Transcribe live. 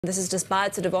This is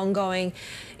despite sort of ongoing,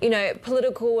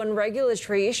 political and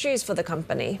regulatory issues for the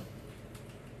company.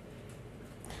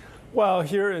 Well,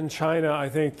 here in China, I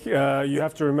think you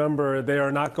have to remember they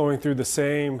are not going through the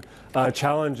same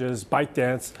challenges.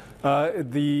 ByteDance,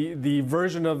 the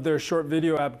version of their short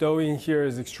video app Douyin here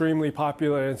is extremely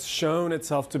popular. It's shown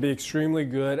itself to be extremely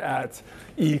good at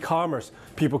e-commerce.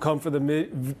 People come for the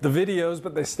videos,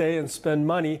 but they stay and spend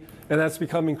money, and that's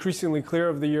become increasingly clear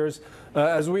over the years.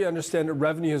 As we understand it,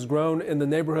 revenue has grown in the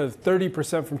neighborhood of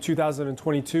 30% from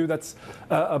 2022. That's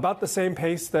about the same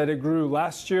pace that it grew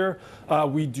last year.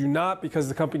 We do not, because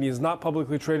the company is not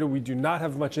publicly traded, we do not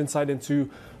have much insight into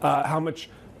how much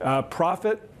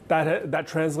profit that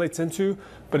translates into.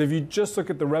 But if you just look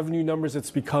at the revenue numbers,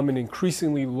 it's become an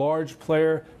increasingly large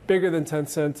player, bigger than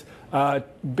Tencent,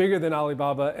 bigger than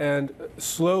Alibaba, and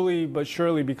slowly but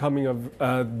surely becoming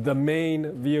the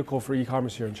main vehicle for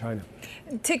e-commerce here in China.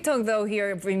 TikTok, though,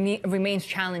 here remains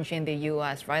challenging in the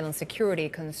U.S., right, on security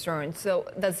concerns. So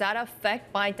does that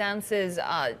affect ByteDance's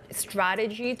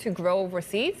strategy to grow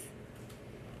overseas?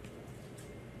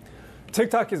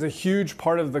 TikTok is a huge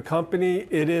part of the company.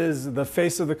 It is the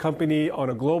face of the company on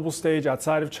a global stage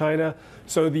outside of China.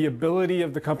 So the ability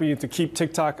of the company to keep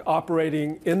TikTok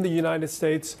operating in the United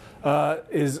States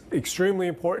is extremely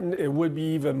important. It would be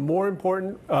even more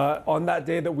important on that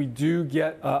day that we do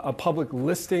get a public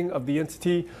listing of the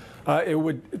entity. It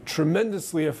would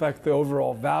tremendously affect the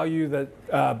overall value that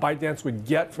ByteDance would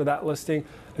get for that listing.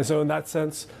 And so in that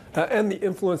sense, and the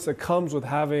influence that comes with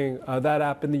having that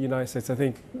app in the United States, I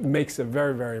think makes it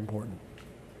very, very important.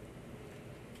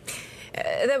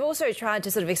 They've also tried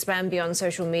to sort of expand beyond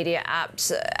social media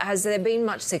apps. Has there been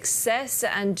much success,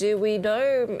 and do we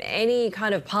know any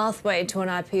kind of pathway to an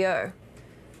IPO?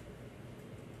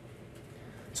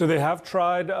 So they have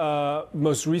tried.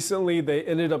 Most recently, they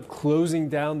ended up closing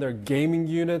down their gaming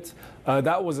unit.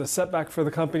 That was a setback for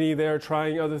the company. They are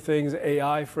trying other things,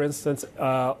 AI, for instance.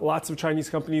 Lots of Chinese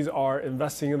companies are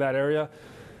investing in that area.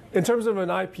 In terms of an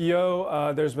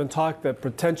IPO, there's been talk that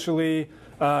potentially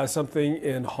something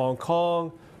in Hong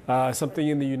Kong, something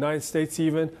in the United States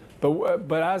even.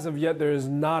 But as of yet, there is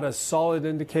not a solid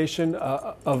indication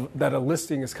of that a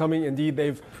listing is coming. Indeed,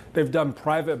 they've done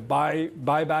private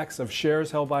buybacks of shares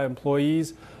held by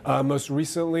employees, most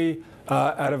recently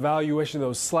at a valuation that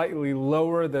was slightly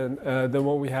lower than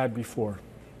what we had before.